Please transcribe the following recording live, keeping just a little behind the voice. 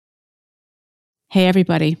Hey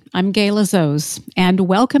everybody, I'm Gayla Zoz, and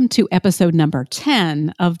welcome to episode number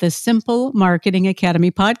 10 of the Simple Marketing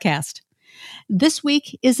Academy podcast. This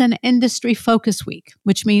week is an industry focus week,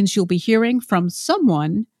 which means you'll be hearing from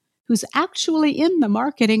someone who's actually in the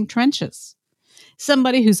marketing trenches,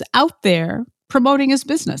 somebody who's out there promoting his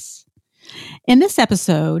business. In this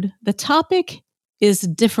episode, the topic is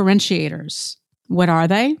differentiators. What are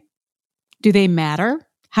they? Do they matter?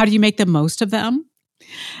 How do you make the most of them?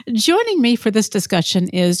 Joining me for this discussion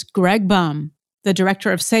is Greg Bumb, the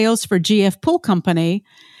Director of Sales for Puhl Company,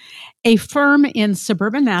 a firm in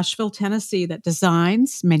suburban Nashville, Tennessee that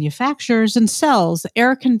designs, manufactures, and sells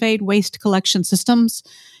air-conveyed waste collection systems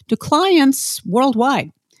to clients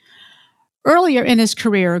worldwide. Earlier in his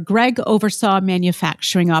career, Greg oversaw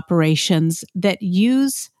manufacturing operations that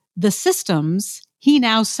use the systems he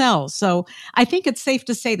now sells. So I think it's safe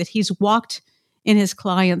to say that he's walked in his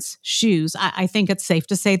clients' shoes. I think it's safe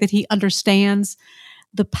to say that he understands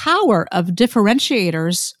the power of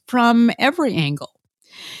differentiators from every angle.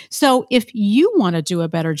 So if you want to do a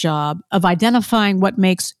better job of identifying what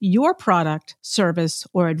makes your product, service,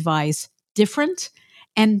 or advice different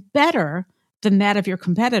and better than that of your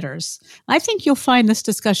competitors, I think you'll find this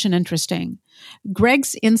discussion interesting.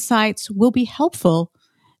 Greg's insights will be helpful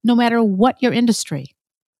no matter what your industry.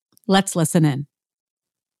 Let's listen in.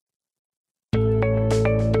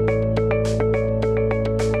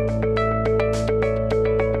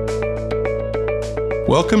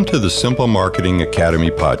 Welcome to the Simple Marketing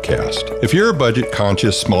Academy podcast. If you're a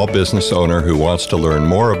budget-conscious small business owner who wants to learn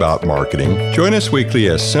more about marketing, join us weekly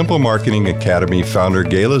as Simple Marketing Academy founder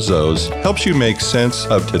Gayla Zoz helps you make sense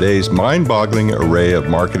of today's mind-boggling array of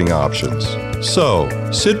marketing options. So,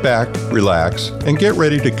 sit back, relax, and get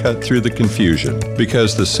ready to cut through the confusion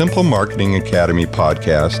because the Simple Marketing Academy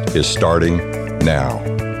podcast is starting now.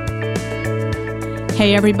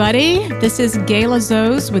 Hey everybody, this is Gayla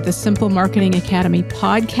Zoz with the Simple Marketing Academy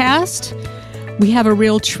podcast. We have a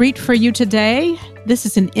real treat for you today. This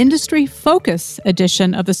is an industry focus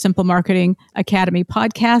edition of the Simple Marketing Academy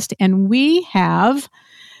podcast, and we have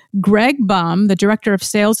Greg Bumb, the Director of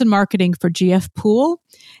Sales and Marketing for Puhl,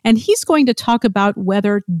 and he's going to talk about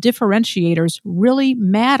whether differentiators really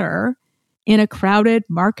matter in a crowded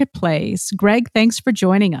marketplace. Greg, thanks for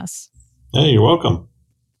joining us. Hey, you're welcome.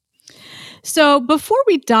 So before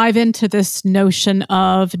we dive into this notion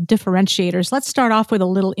of differentiators, let's start off with a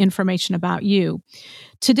little information about you.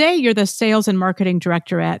 Today, you're the Sales and Marketing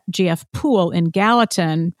Director at Puhl in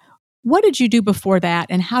Gallatin. What did you do before that,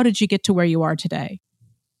 and how did you get to where you are today?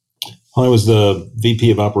 Well, I was the VP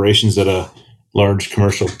of Operations at a large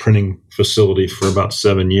commercial printing facility for about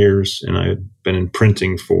 7 years, and I had been in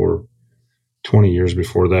printing for 20 years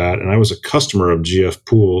before that. And I was a customer of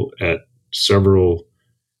Puhl at several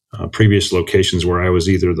previous locations where I was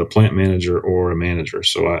either the plant manager or a manager.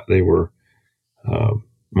 So they were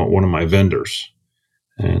one of my vendors.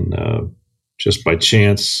 And just by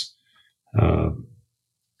chance, I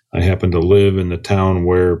happened to live in the town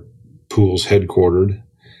where Puhl's headquartered.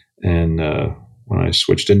 And when I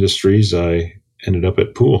switched industries, I ended up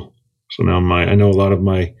at Puhl. So now I know a lot of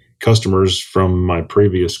my customers from my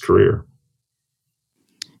previous career.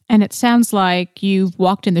 And it sounds like you've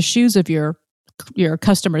walked in the shoes of your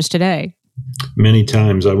customers today. Many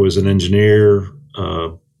times I was an engineer,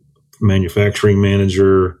 manufacturing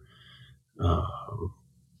manager,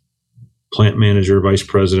 plant manager, vice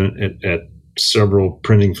president at several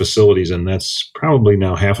printing facilities, and that's probably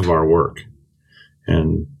now half of our work.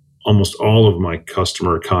 And almost all of my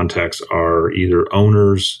customer contacts are either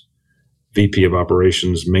owners, VP of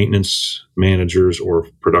operations, maintenance managers, or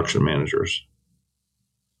production managers.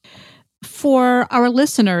 For our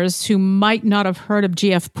listeners who might not have heard of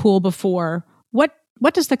Puhl before, what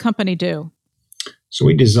does the company do? So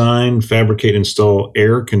we design, fabricate, install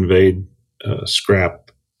air-conveyed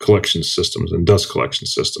scrap collection systems and dust collection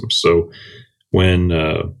systems. So when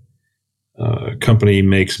a company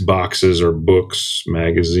makes boxes or books,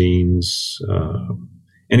 magazines,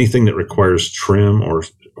 anything that requires trim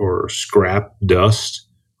or scrap dust,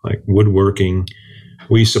 like woodworking,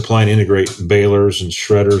 we supply and integrate balers and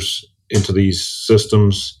shredders into these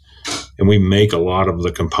systems, and we make a lot of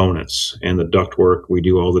the components and the duct work. We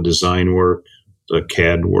do all the design work, the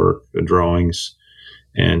CAD work, the drawings,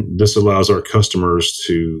 and this allows our customers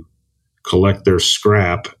to collect their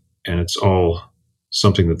scrap, and it's all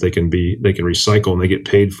something that they can recycle and they get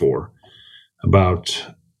paid for.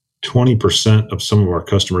 About 20% of some of our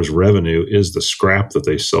customers' revenue is the scrap that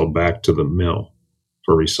they sell back to the mill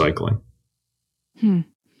for recycling.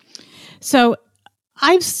 So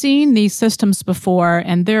I've seen these systems before,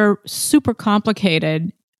 and they're super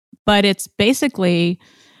complicated, but it's basically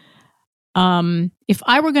If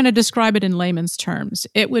I were going to describe it in layman's terms,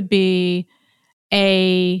 it would be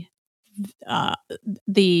the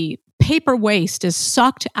paper waste is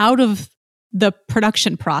sucked out of the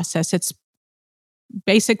production process. It's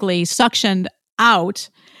basically suctioned out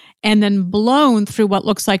and then blown through what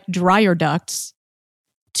looks like dryer ducts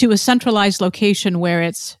to a centralized location where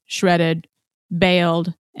it's shredded,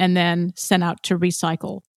 baled, and then sent out to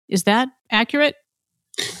recycle. Is that accurate?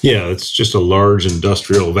 Yeah, it's just a large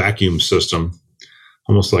industrial vacuum system,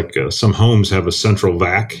 almost like some homes have a central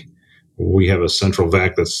vac. We have a central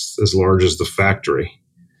vac that's as large as the factory.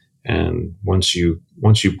 And once you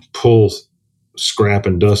pull scrap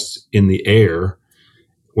and dust in the air,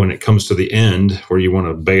 when it comes to the end where you want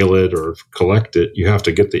to bale it or collect it, you have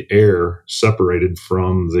to get the air separated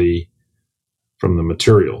from the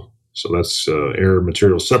material. So that's air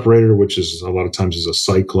material separator, which is a lot of times is a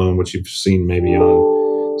cyclone, which you've seen maybe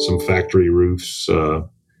on some factory roofs,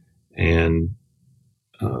 and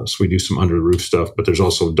so we do some under the roof stuff. But there's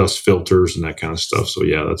also dust filters and that kind of stuff. So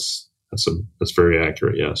yeah, that's very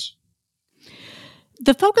accurate. Yes.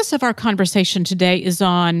 The focus of our conversation today is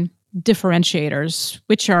on differentiators,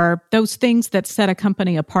 which are those things that set a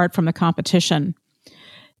company apart from the competition.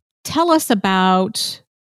 Tell us about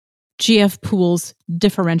GF Puhl's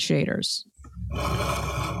differentiators.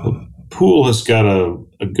 Well, Puhl has got a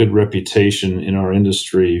good reputation in our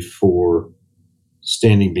industry for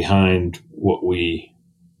standing behind what we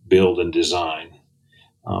build and design.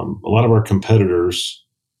 A lot of our competitors,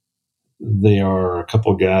 they are a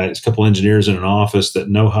couple engineers in an office that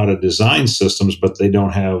know how to design systems, but they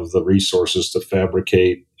don't have the resources to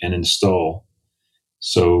fabricate and install.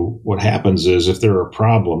 So what happens is if there are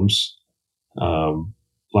problems,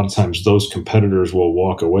 a lot of times those competitors will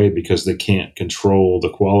walk away because they can't control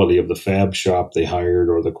the quality of the fab shop they hired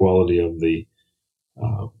or the quality of the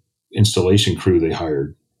installation crew they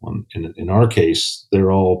hired. In our case,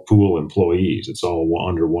 they're all Puhl employees. It's all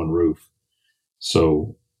under one roof.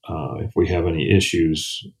 So if we have any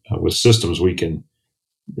issues with systems, we can,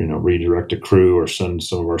 redirect a crew or send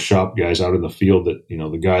some of our shop guys out in the field that,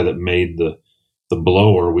 the guy that made the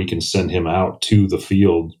blower, we can send him out to the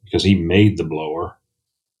field because he made the blower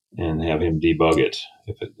and have him debug it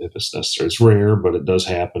if it's necessary. It's rare, but it does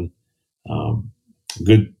happen. A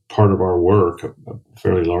good part of our work, a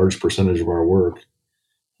fairly large percentage of our work,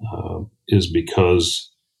 is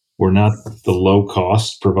because we're not the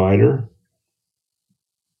low-cost provider.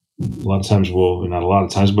 A lot of times not a lot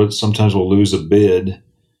of times, but sometimes we'll lose a bid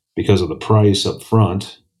because of the price up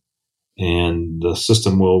front, and the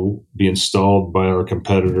system will be installed by our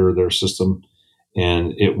competitor, their system,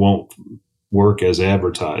 and it won't work as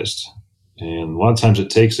advertised. And a lot of times it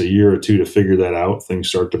takes a year or two to figure that out. Things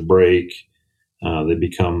start to break. They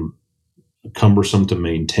become cumbersome to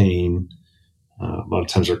maintain. A lot of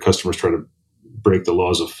times our customers try to break the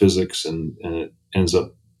laws of physics, and it ends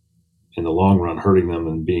up in the long run hurting them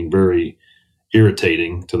and being very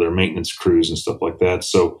irritating to their maintenance crews and stuff like that.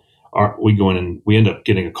 So we go in and we end up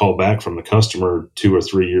getting a call back from the customer 2 or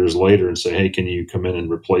 3 years later and say, hey, can you come in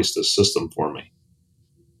and replace this system for me?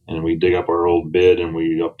 And we dig up our old bid and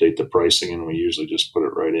we update the pricing, and we usually just put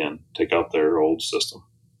it right in, take out their old system.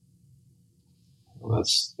 Well,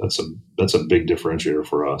 that's a big differentiator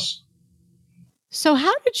for us. So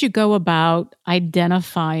how did you go about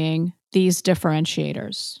identifying these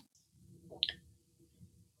differentiators?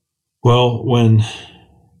 Well, when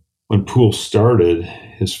Puhl started,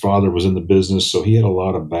 his father was in the business, so he had a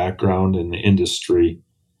lot of background in the industry,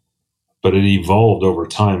 but it evolved over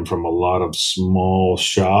time from a lot of small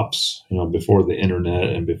shops, before the internet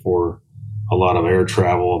and before a lot of air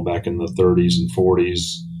travel back in the 30s and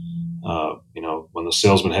 40s. When the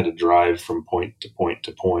salesman had to drive from point to point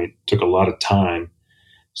to point, it took a lot of time.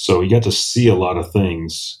 So you got to see a lot of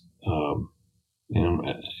things, and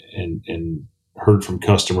heard from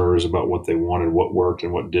customers about what they wanted, what worked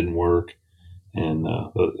and what didn't work. And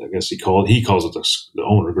I guess he calls it the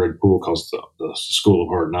owner, Greg Bumb, calls it the School of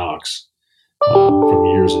Hard Knocks from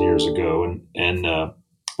years and years ago. And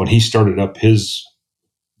when he started up his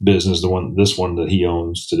business, this one that he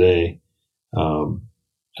owns today,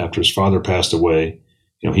 after his father passed away,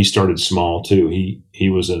 he started small too. He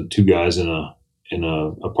was 2 guys in a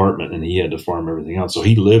apartment, and he had to farm everything out. So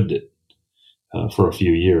he lived it for a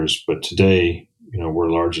few years. But today,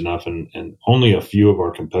 we're large enough, and only a few of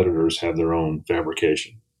our competitors have their own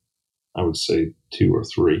fabrication. I would say 2 or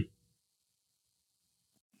 3.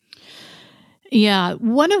 Yeah.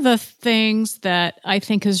 One of the things that I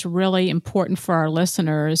think is really important for our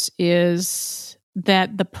listeners is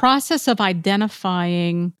that the process of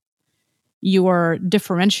identifying your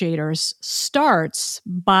differentiators starts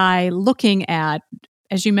by looking at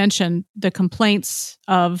as you mentioned, the complaints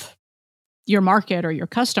of your market or your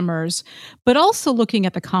customers, but also looking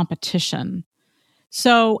at the competition.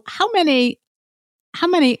 So how many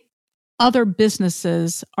other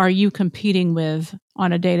businesses are you competing with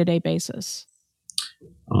on a day-to-day basis?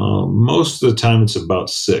 Most of the time it's about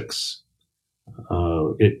 6.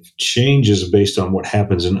 It changes based on what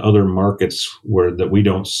happens in other markets that we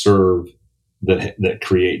don't serve that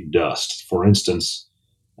create dust. For instance,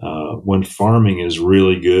 when farming is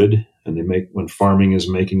really good and when farming is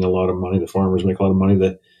making a lot of money, the farmers make a lot of money.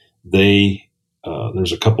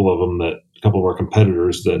 There's a couple of our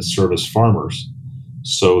competitors that service farmers,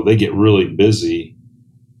 so they get really busy,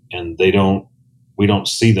 and we don't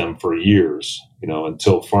see them for years,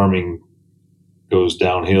 until farming goes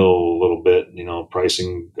downhill a little bit,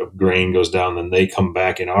 pricing of grain goes down, then they come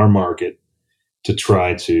back in our market to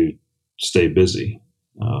try to stay busy.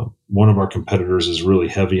 One of our competitors is really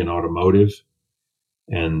heavy in automotive,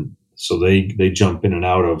 and so they jump in and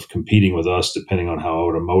out of competing with us depending on how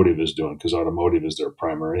automotive is doing, because automotive is their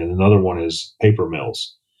primary. And another one is paper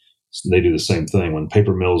mills. So they do the same thing. When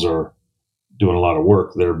paper mills are doing a lot of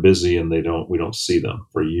work, they're busy, and we don't see them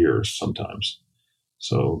for years sometimes.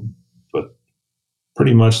 So, but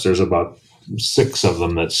pretty much there's about 6 of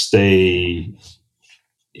them that stay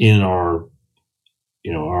in our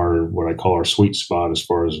what I call our sweet spot as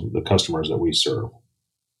far as the customers that we serve.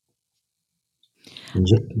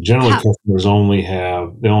 Generally, customers only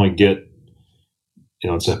get,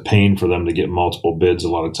 it's a pain for them to get multiple bids a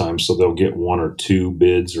lot of times, so they'll get 1 or 2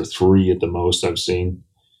 bids or 3 at the most I've seen.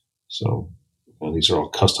 So these are all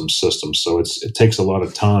custom systems, so it takes a lot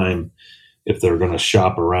of time if they're going to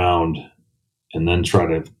shop around and then try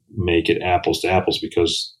to make it apples to apples,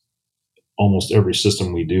 because almost every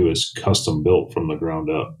system we do is custom built from the ground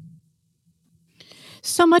up.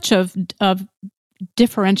 So much of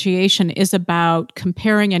differentiation is about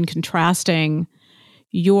comparing and contrasting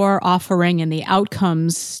your offering and the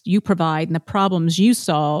outcomes you provide and the problems you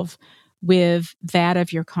solve with that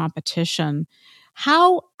of your competition.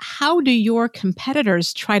 How do your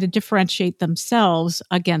competitors try to differentiate themselves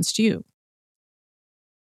against you?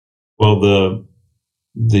 Well, the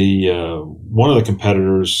one of the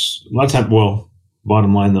competitors, a lot of times,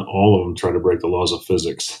 bottom line, that all of them try to break the laws of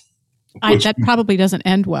physics. That probably doesn't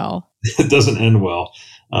end well. It doesn't end well.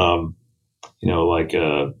 Like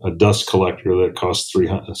a dust collector that costs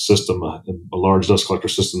a large dust collector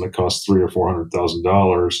system that costs $300,000 or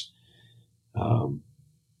 $400,000.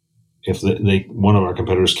 If one of our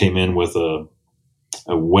competitors came in with a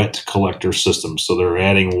wet collector system, so they're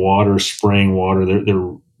adding water, spraying water.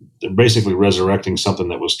 They're basically resurrecting something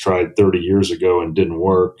that was tried 30 years ago and didn't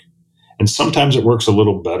work. And sometimes it works a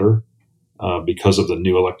little better because of the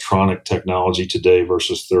new electronic technology today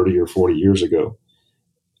versus 30 or 40 years ago.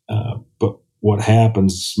 But what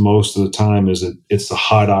happens most of the time is it's a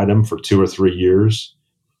hot item for 2 or 3 years,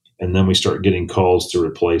 and then we start getting calls to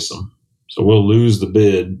replace them. So we'll lose the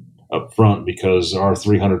bid up front because our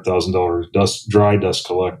 $300,000 dry dust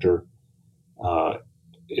collector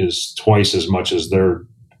is twice as much as their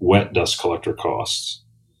wet dust collector costs.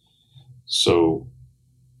 So,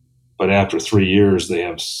 but after 3 years, they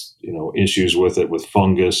have issues with it, with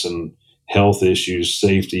fungus and health issues,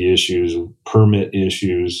 safety issues, permit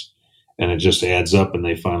issues, and it just adds up. And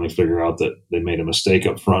they finally figure out that they made a mistake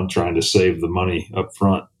up front trying to save the money up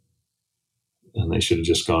front, and they should have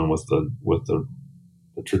just gone with the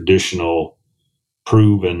traditional,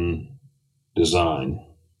 proven design.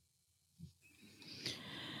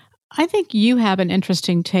 I think you have an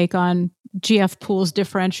interesting take on GF Puhl's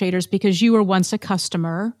differentiators because you were once a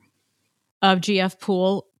customer of GF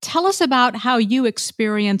Puhl. Tell us about how you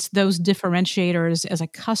experienced those differentiators as a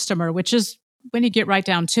customer, which is, when you get right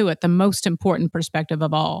down to it, the most important perspective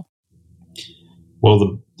of all.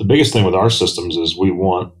 Well, the biggest thing with our systems is we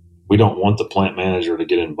don't want the plant manager to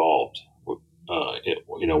get involved.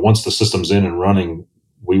 Once the system's in and running,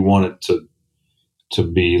 we want it to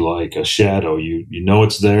be like a shadow. You know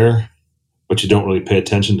it's there, but you don't really pay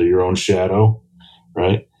attention to your own shadow,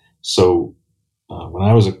 right? So when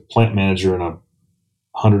I was a plant manager in a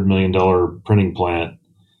 $100 million printing plant,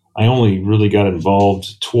 I only really got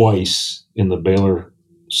involved twice in the baler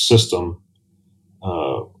system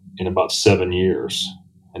in about 7 years.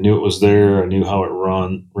 I knew it was there. I knew how it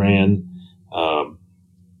ran.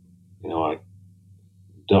 I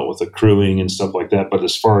dealt with the crewing and stuff like that. But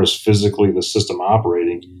as far as physically the system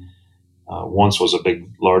operating, once was a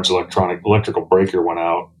large electrical breaker went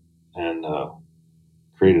out and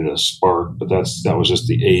created a spark. But that was just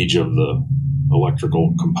the age of the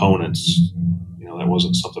electrical components. That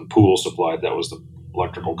wasn't something Puhl supplied. That was the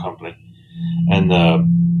electrical company. And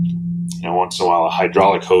once in a while a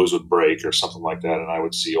hydraulic hose would break or something like that, and I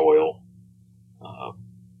would see oil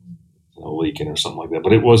leaking or something like that.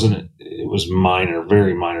 But it was minor,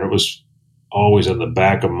 very minor. It was always at the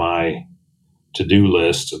back of my to-do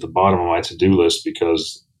list, at the bottom of my to-do list,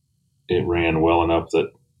 because it ran well enough that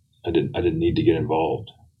I didn't need to get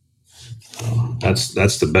involved. That's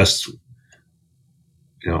the best.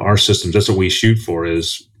 Our systems, that's what we shoot for,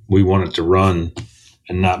 is we want it to run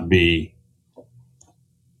and not be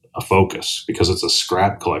a focus, because it's a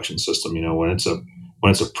scrap collection system. When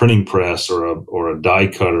it's a printing press or a die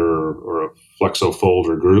cutter or a flexo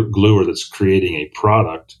folder gluer that's creating a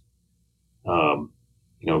product, the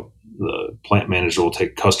plant manager will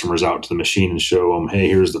take customers out to the machine and show them, hey,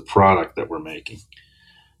 here's the product that we're making.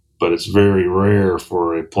 But it's very rare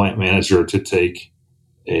for a plant manager to take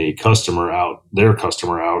their customer out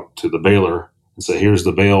to the baler and say, here's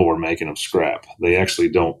the bale we're making of scrap. They actually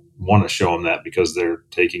don't want to show them that, because they're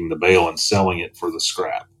taking the bale and selling it for the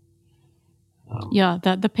scrap.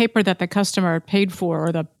 The paper that the customer paid for,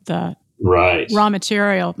 or the right raw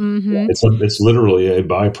material. Mm-hmm. Yeah, it's literally a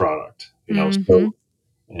byproduct, Mm-hmm. So,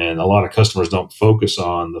 and a lot of customers don't focus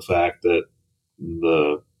on the fact that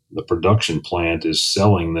the production plant is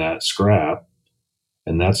selling that scrap,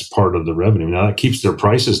 and that's part of the revenue. Now, that keeps their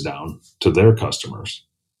prices down to their customers,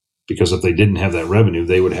 because if they didn't have that revenue,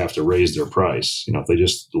 they would have to raise their price. If they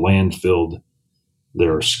just landfilled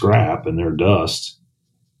their scrap and their dust,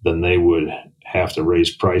 then they would have to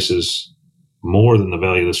raise prices more than the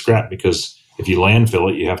value of the scrap, because if you landfill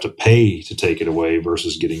it, you have to pay to take it away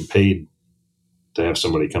versus getting paid to have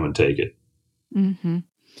somebody come and take it. Mm-hmm.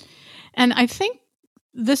 And I think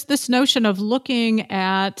this notion of looking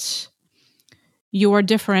at your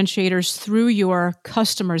differentiators through your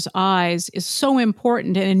customer's eyes is so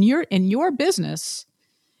important. And in your business,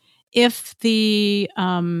 if the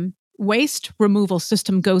waste removal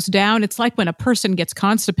system goes down, it's like when a person gets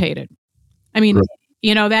constipated. I mean, right.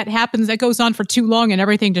 That happens. That goes on for too long, and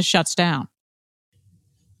everything just shuts down.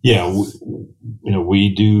 Yeah,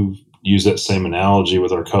 we do use that same analogy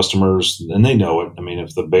with our customers, and they know it. I mean,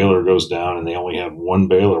 if the baler goes down and they only have one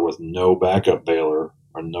baler with no backup baler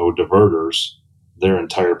or no diverters, their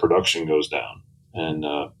entire production goes down. And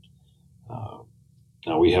now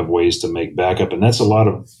we have ways to make backup, and that's a lot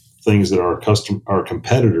of things that our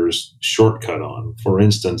competitors shortcut on. For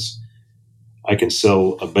instance, I can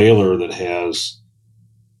sell a baler that has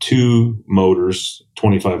 2 motors,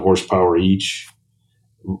 25 horsepower each,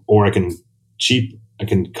 or I can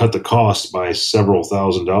cut the cost by several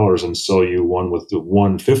 $1,000s and sell you one with the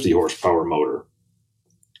 150 horsepower motor.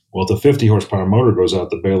 Well, if the 50 horsepower motor goes out,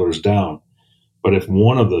 the baler's down. But if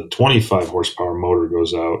one of the 25 horsepower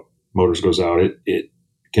motors goes out, it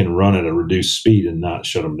can run at a reduced speed and not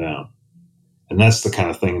shut them down. And that's the kind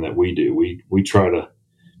of thing that we do. We try to,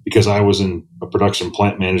 because I was in a production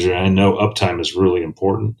plant manager, I know uptime is really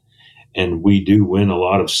important. And we do win a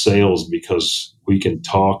lot of sales because we can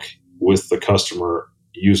talk with the customer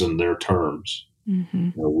using their terms. Mm-hmm.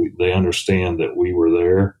 They understand that we were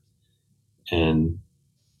there. And,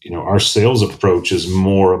 our sales approach is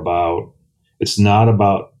more about, it's not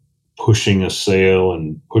about pushing a sale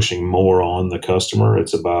and pushing more on the customer.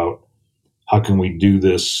 It's about how can we do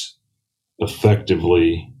this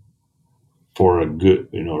effectively for a good,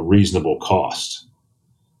 a reasonable cost.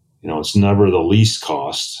 It's never the least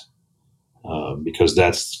cost, because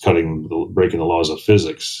that's breaking the laws of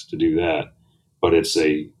physics to do that. But it's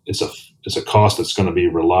a cost that's going to be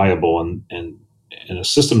reliable, and a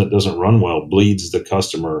system that doesn't run well bleeds the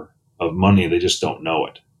customer of money. They just don't know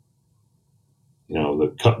it.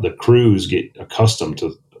 The crews get accustomed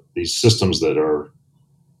to these systems that are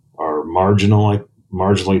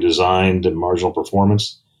marginally designed and marginal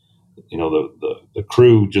performance. The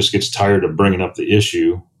crew just gets tired of bringing up the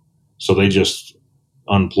issue, so they just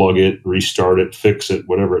unplug it, restart it, fix it,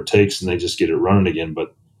 whatever it takes, and they just get it running again.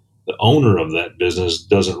 But the owner of that business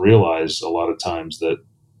doesn't realize a lot of times that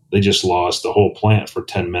they just lost the whole plant for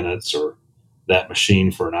 10 minutes or that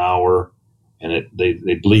machine for an hour, and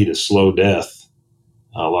they bleed a slow death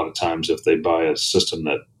a lot of times if they buy a system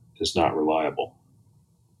that is not reliable.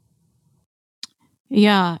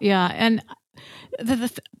 Yeah. And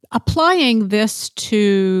applying this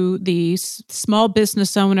to these small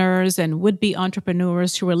business owners and would-be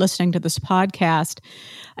entrepreneurs who are listening to this podcast,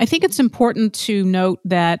 I think it's important to note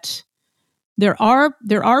that there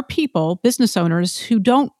are people, business owners, who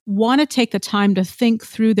don't want to take the time to think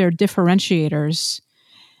through their differentiators,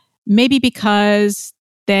 maybe because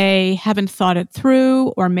they haven't thought it through,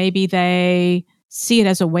 or maybe they see it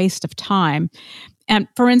as a waste of time. And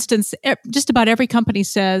for instance, just about every company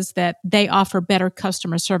says that they offer better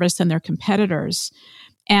customer service than their competitors.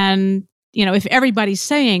 And if everybody's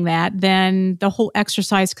saying that, then the whole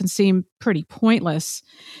exercise can seem pretty pointless.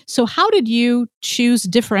 So how did you choose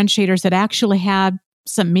differentiators that actually had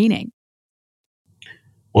some meaning?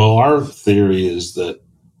 Well, our theory is that,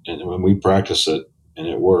 and when we practice it and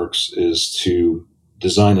it works, is to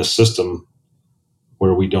design a system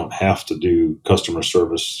where we don't have to do customer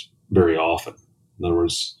service very often. In other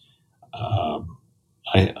words,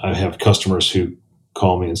 I have customers who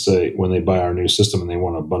call me and say when they buy our new system and they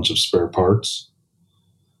want a bunch of spare parts.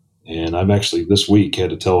 And I've actually this week had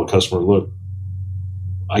to tell a customer, look,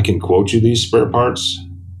 I can quote you these spare parts,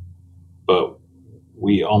 but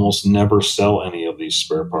we almost never sell any of these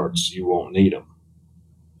spare parts. You won't need them.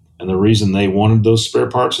 And the reason they wanted those spare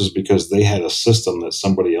parts is because they had a system that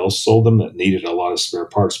somebody else sold them that needed a lot of spare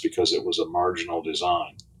parts because it was a marginal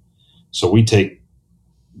design. So we take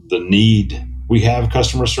the need. We have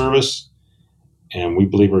customer service, and we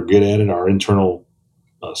believe we're good at it. Our internal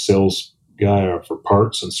sales guy for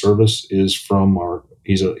parts and service is from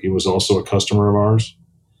he was also a customer of ours.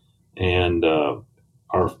 And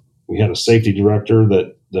we had a safety director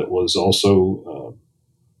that was also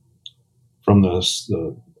from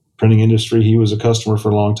the printing industry. He was a customer for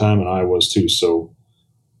a long time, and I was too. So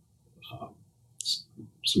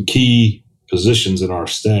some key positions in our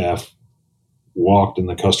staff walked in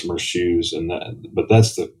the customer's shoes, but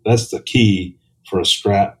that's the key for a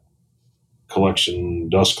scrap collection,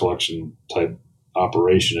 dust collection type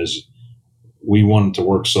operation. Is we want it to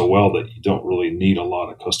work so well that you don't really need a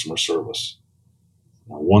lot of customer service.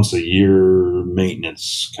 Once a year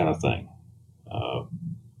maintenance kind of thing.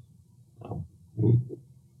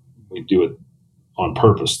 We do it on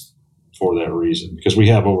purpose for that reason, because we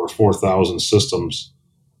have over 4,000 systems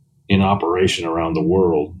in operation around the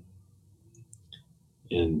world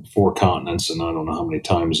in 4 continents, and I don't know how many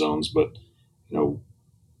time zones, but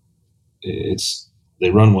they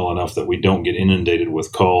run well enough that we don't get inundated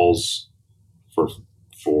with calls for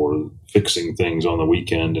fixing things on the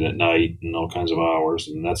weekend and at night and all kinds of hours.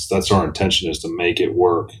 And that's our intention, is to make it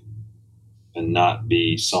work and not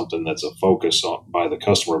be something that's a focus by the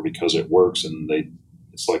customer because it works and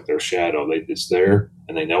it's like their shadow. It's there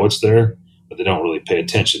and they know it's there, but they don't really pay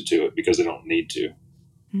attention to it because they don't need to.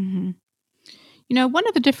 Mm-hmm. One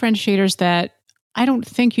of the differentiators that I don't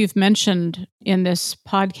think you've mentioned in this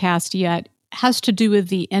podcast yet has to do with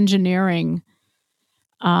the engineering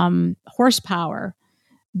horsepower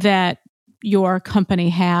that your company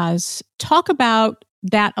has. Talk about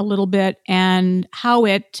that a little bit and how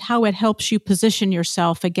it helps you position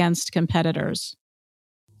yourself against competitors.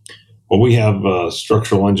 Well, we have a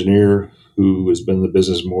structural engineer who has been in the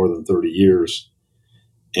business more than 30 years,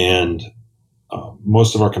 and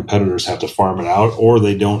most of our competitors have to farm it out, or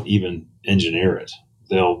they don't even engineer it.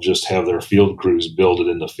 They'll just have their field crews build it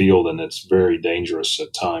in the field, and it's very dangerous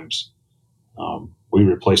at times. We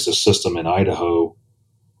replaced a system in Idaho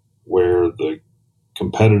where the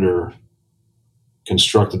competitor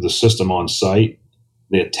constructed the system on site.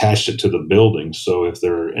 They attached it to the building. So if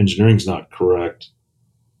their engineering's not correct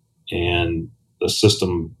and the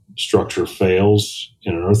system structure fails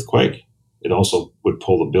in an earthquake, it also would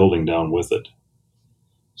pull the building down with it.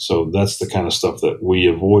 So that's the kind of stuff that we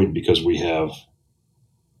avoid, because we have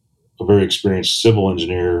a very experienced civil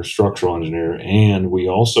engineer, structural engineer, and we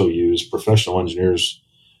also use professional engineers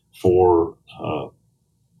for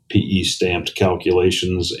PE stamped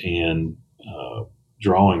calculations and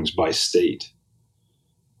drawings by state.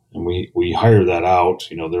 And we hire that out.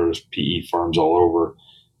 There's PE firms all over.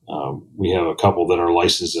 We have a couple that are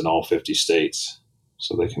licensed in all 50 states,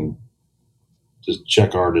 so they can just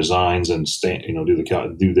check our designs and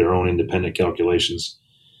do their own independent calculations,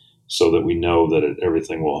 so that we know that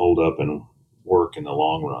everything will hold up and work in the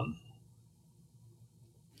long run.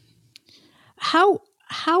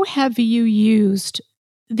 How have you used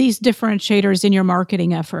these differentiators in your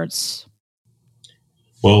marketing efforts?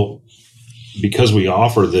 Well, because we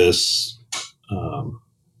offer this,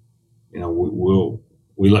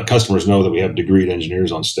 we let customers know that we have degreed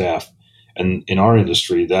engineers on staff, and in our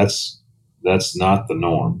industry, that's not the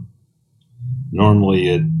norm. Normally,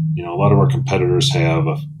 a lot of our competitors have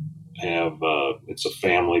it's a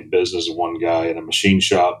family business. One guy in a machine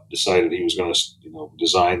shop decided he was going to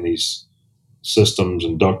design these systems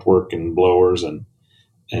and ductwork and blowers, and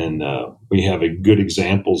we have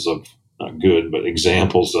examples of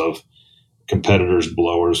competitors'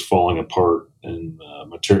 blowers falling apart and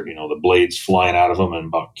the blades flying out of them and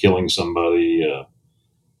about killing somebody.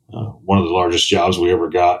 One of the largest jobs we ever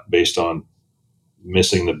got, based on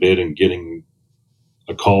missing the bid and getting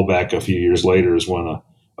a call back a few years later, is when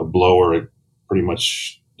a blower pretty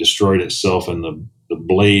much destroyed itself, and the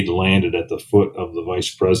blade landed at the foot of the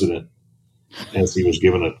vice president as he was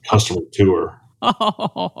giving a customer tour.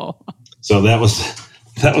 Oh. So that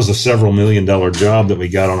was a several $1 million job that we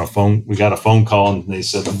got on a phone. We got a phone call and they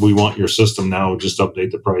said, "We want your system now. Just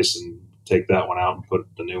update the price and take that one out and put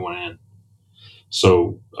the new one in."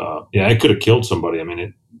 So it could have killed somebody. I mean,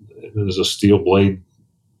 it was a steel blade,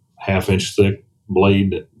 1/2 inch thick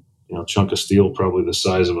blade, that, chunk of steel, probably the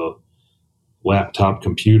size of a laptop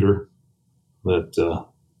computer, that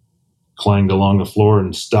clanged along the floor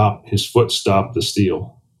and his foot stopped the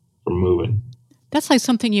steel from moving. That's like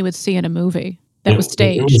something you would see in a movie that was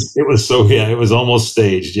staged. It was almost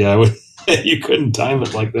staged. Yeah, you couldn't time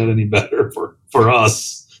it like that any better for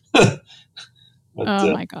us. But,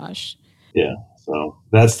 my gosh. Yeah, so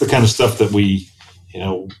that's the kind of stuff that we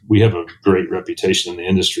have a great reputation in the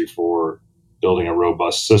industry for building a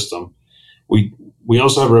robust system. We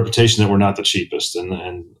also have a reputation that we're not the cheapest,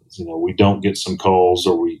 and we don't get some calls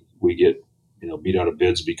or we get beat out of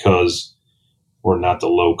bids because we're not the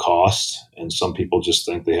low cost. And some people just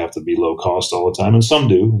think they have to be low cost all the time, and some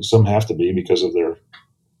do. Some have to be because of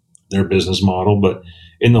their business model. But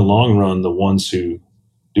in the long run, the ones who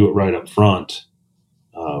do it right up front,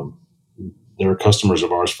 they're customers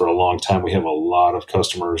of ours for a long time. We have a lot of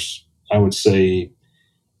customers. I would say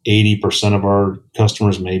 80% of our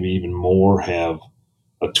customers, maybe even more, have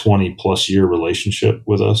a 20-plus year relationship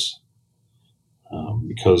with us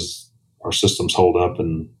because our systems hold up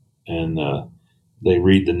and they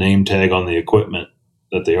read the name tag on the equipment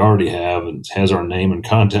that they already have and has our name and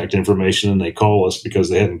contact information, and they call us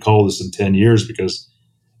because they hadn't called us in 10 years because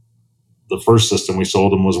the first system we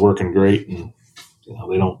sold them was working great, and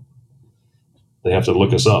they have to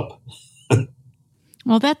look us up.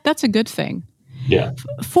 Well, that's a good thing. Yeah.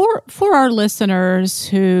 For our listeners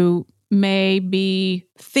who may be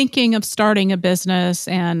thinking of starting a business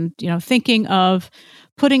and, thinking of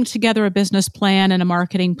putting together a business plan and a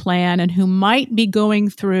marketing plan, and who might be going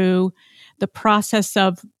through the process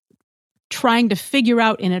of trying to figure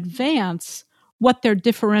out in advance what their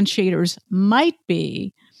differentiators might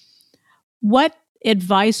be, what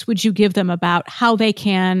advice would you give them about how they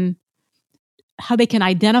can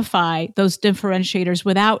identify those differentiators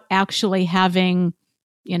without actually having,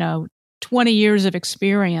 20 years of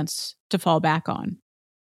experience to fall back on?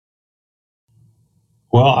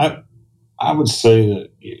 Well, I would say that,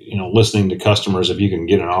 listening to customers, if you can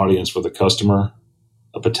get an audience with a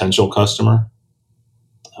potential customer,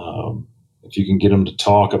 if you can get them to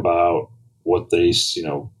talk about what they,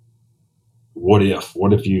 what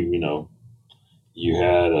if you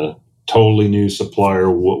had a totally new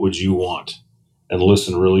supplier, what would you want? And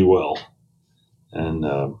listen really well. And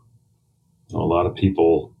a lot of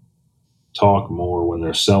people talk more when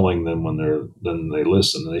they're selling than than they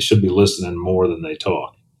listen. They should be listening more than they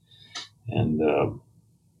talk. And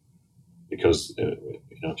because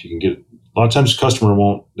if you can get, a lot of times the customer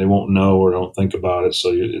won't know or don't think about it.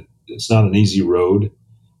 So it's not an easy road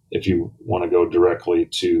if you want to go directly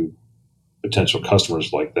to potential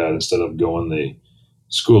customers like that instead of going the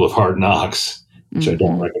school of hard knocks, which I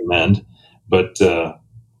don't recommend. But that's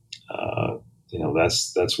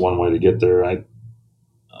one way to get there.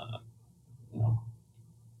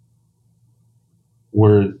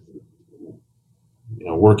 We're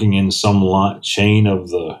working in some chain of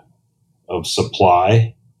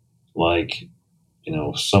supply, like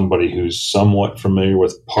somebody who's somewhat familiar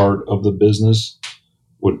with part of the business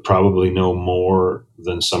would probably know more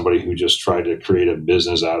than somebody who just tried to create a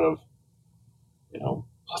business out of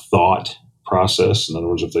a thought process. In other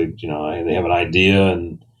words, if they have an idea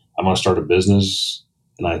and I'm going to start a business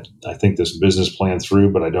and I think this business plan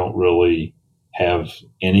through, but I don't really have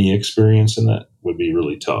any experience in that, would be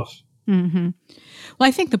really tough. Mm-hmm. Well,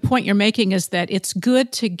 I think the point you're making is that it's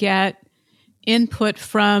good to get input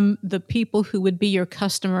from the people who would be your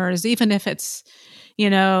customers, even if it's,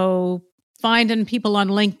 finding people on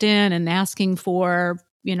LinkedIn and asking for,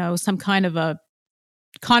 some kind of a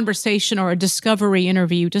conversation or a discovery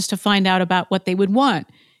interview just to find out about what they would want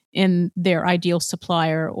in their ideal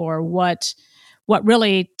supplier, or what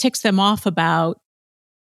really ticks them off about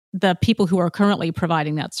the people who are currently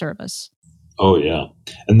providing that service. Oh yeah,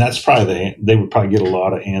 and that's probably they would probably get a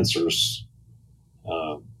lot of answers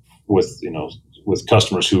with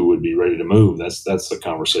customers who would be ready to move. That's the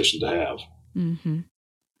conversation to have. Mm-hmm.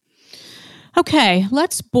 Okay,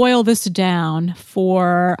 let's boil this down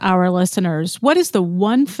for our listeners. What is the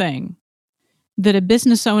one thing that a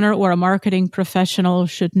business owner or a marketing professional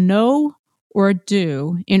should know or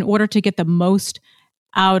do in order to get the most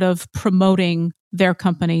out of promoting their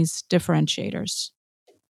company's differentiators?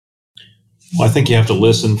 Well, I think you have to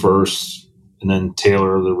listen first and then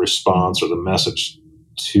tailor the response or the message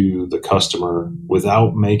to the customer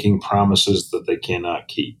without making promises that they cannot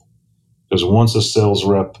keep. Because once a sales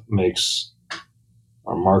rep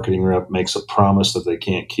or marketing rep makes a promise that they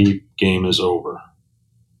can't keep, game is over.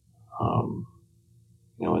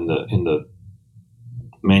 In the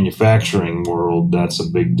manufacturing world, that's a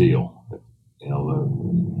big deal.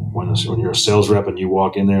 When you're a sales rep and you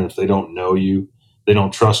walk in there, and if they don't know you, they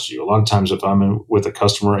don't trust you. A lot of times, if I'm with a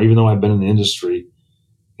customer, even though I've been in the industry,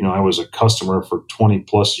 I was a customer for 20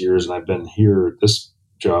 plus years, and I've been here at this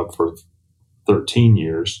job for 13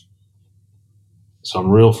 years. So I'm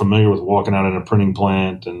real familiar with walking out in a printing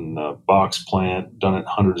plant and a box plant, done it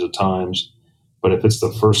hundreds of times. But if it's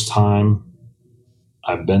the first time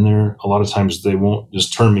I've been there, a lot of times they won't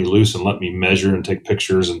just turn me loose and let me measure and take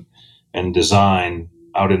pictures and design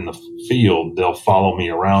out in the field. They'll follow me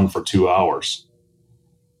around for 2 hours.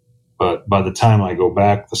 But by the time I go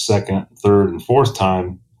back the second, third, and fourth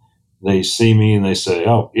time, they see me and they say,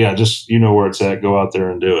 oh, yeah, just where it's at, go out there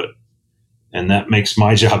and do it. And that makes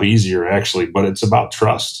my job easier, actually. But it's about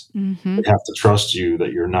trust. Mm-hmm. They have to trust you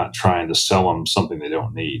that you're not trying to sell them something they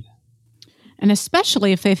don't need. And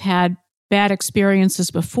especially if they've had bad experiences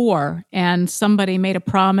before and somebody made a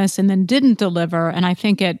promise and then didn't deliver. And I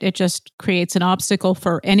think it just creates an obstacle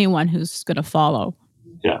for anyone who's going to follow.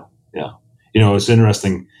 Yeah. It's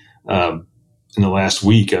interesting. In the last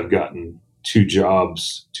week, I've gotten 2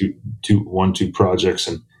 jobs, two projects,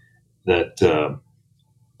 and that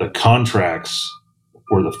the contracts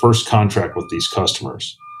were the first contract with these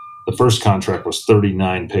customers. The first contract was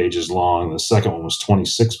 39 pages long. The second one was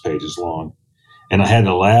 26 pages long. And I had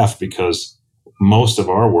to laugh because most of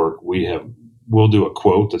our work, we'll do a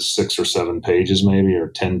quote that's 6 or 7 pages maybe, or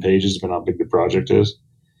 10 pages, depending on how big the project is.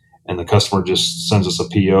 And the customer just sends us a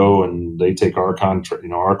PO and they take our contract,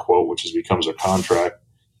 our quote, which becomes a contract.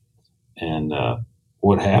 And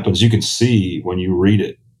what happens, you can see when you read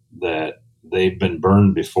it that they've been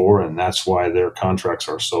burned before, and that's why their contracts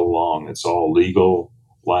are so long. It's all legal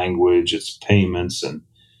language, it's payments, and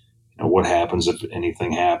what happens if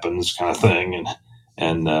anything happens, kind of thing.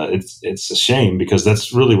 And it's a shame because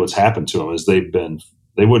that's really what's happened to them. Is they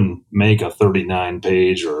wouldn't make a 39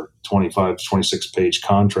 page or 25, 26 page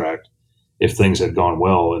contract if things had gone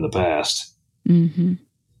well in the past. Mm-hmm.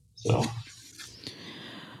 So.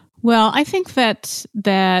 Well, I think that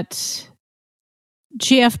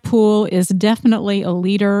GF Puhl is definitely a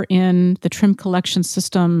leader in the trim collection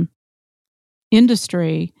system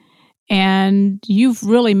industry, and you've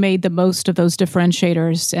really made the most of those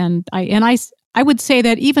differentiators. And I would say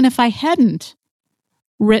that even if I hadn't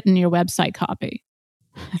written your website copy.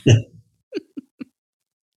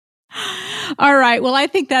 All right. Well, I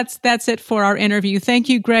think that's it for our interview. Thank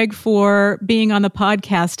you, Greg, for being on the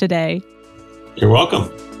podcast today. You're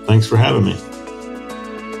welcome. Thanks for having me.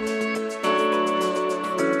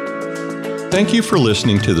 Thank you for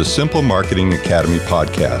listening to the Simple Marketing Academy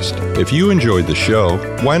podcast. If you enjoyed the show,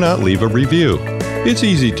 why not leave a review? It's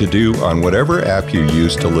easy to do on whatever app you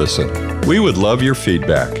use to listen. We would love your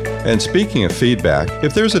feedback. And speaking of feedback,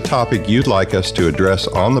 if there's a topic you'd like us to address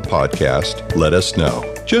on the podcast, let us know.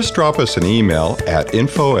 Just drop us an email at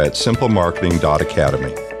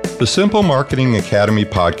info@simplemarketing.academy. The Simple Marketing Academy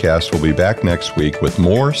podcast will be back next week with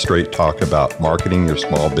more straight talk about marketing your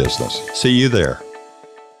small business. See you there.